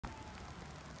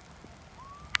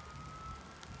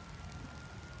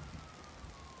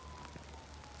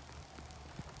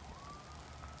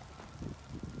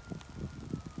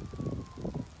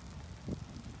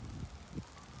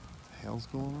hell's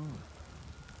going on?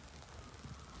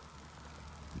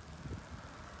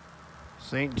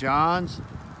 St. John's,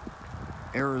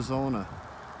 Arizona.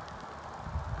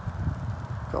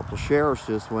 A couple sheriffs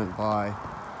just went by.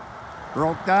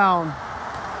 Broke down.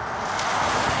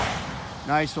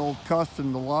 Nice old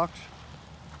custom deluxe.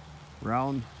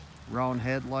 Round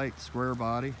headlight, square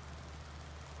body.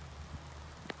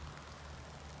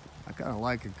 I kind of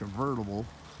like a convertible,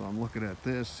 so I'm looking at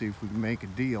this, see if we can make a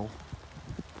deal.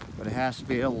 But it has to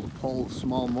be able to pull a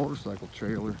small motorcycle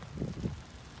trailer.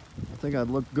 I think I'd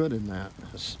look good in that.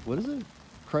 What is it?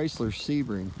 Chrysler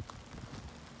Sebring.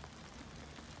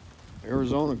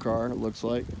 Arizona car, it looks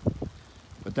like.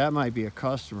 But that might be a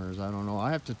customer's, I don't know.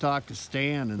 I have to talk to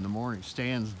Stan in the morning.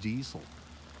 Stan's diesel.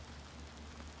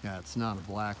 Yeah, it's not a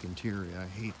black interior. I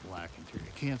hate black interior.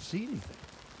 I can't see anything.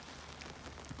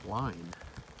 Blind.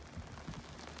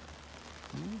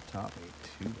 Top ain't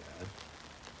too bad.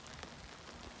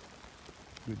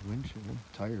 Good windshield,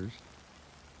 tires.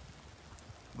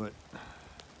 But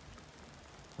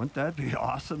wouldn't that be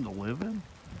awesome to live in?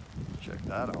 Check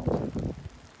that out.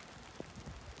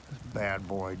 This bad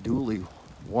boy dually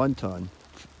 1 ton.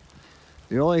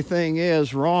 The only thing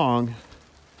is wrong.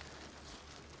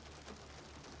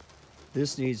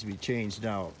 This needs to be changed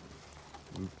out.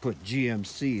 We put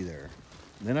GMC there.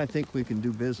 Then I think we can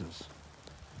do business.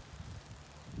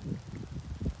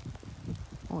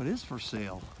 Oh, it is for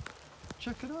sale.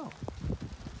 Check it out.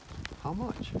 How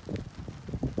much?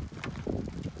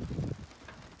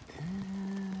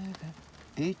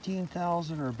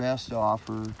 18,000 or best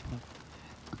offer.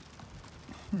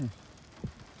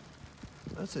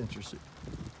 That's interesting.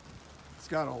 It's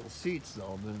got all the seats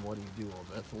though, then what do you do? Well,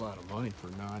 that's a lot of money for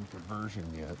non-conversion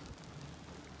yet.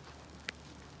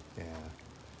 Yeah,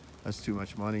 that's too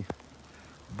much money.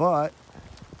 But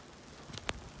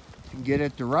you can get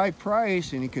it the right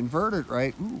price and you convert it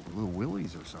right. Ooh, little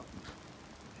willies or something.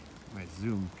 My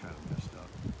zoom kind of messed up.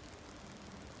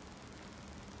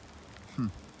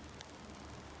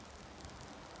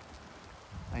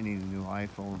 I need a new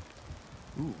iPhone.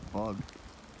 Ooh, bug.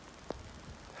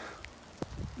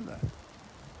 Look at that.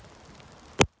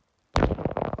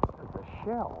 That's a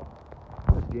shell.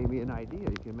 This gave me an idea.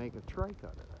 You can make a trike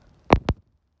out of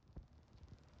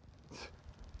that.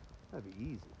 That'd be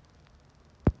easy.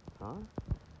 Huh?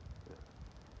 Yeah.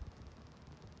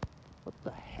 What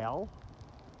the hell?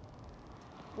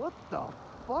 What the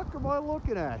fuck am I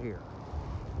looking at here?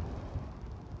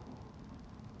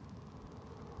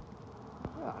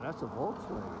 Yeah, that's a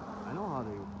Volkswagen. I know how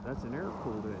that's an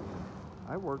air-cooled engine.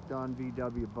 I worked on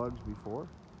VW bugs before.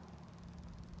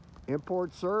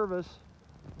 Import service.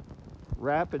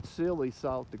 Rapid City,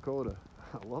 South Dakota.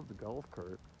 I love the golf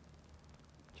cart.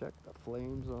 Check the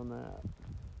flames on that.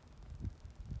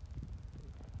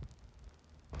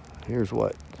 Here's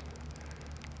what?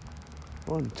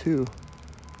 1, 2,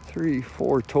 3,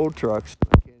 4 tow trucks.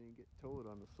 I can't even get towed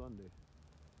on a Sunday.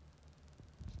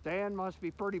 Stan must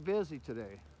be pretty busy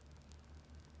today.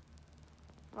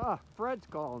 Ah, Fred's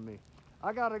calling me.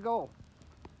 I gotta go.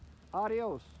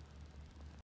 Adios.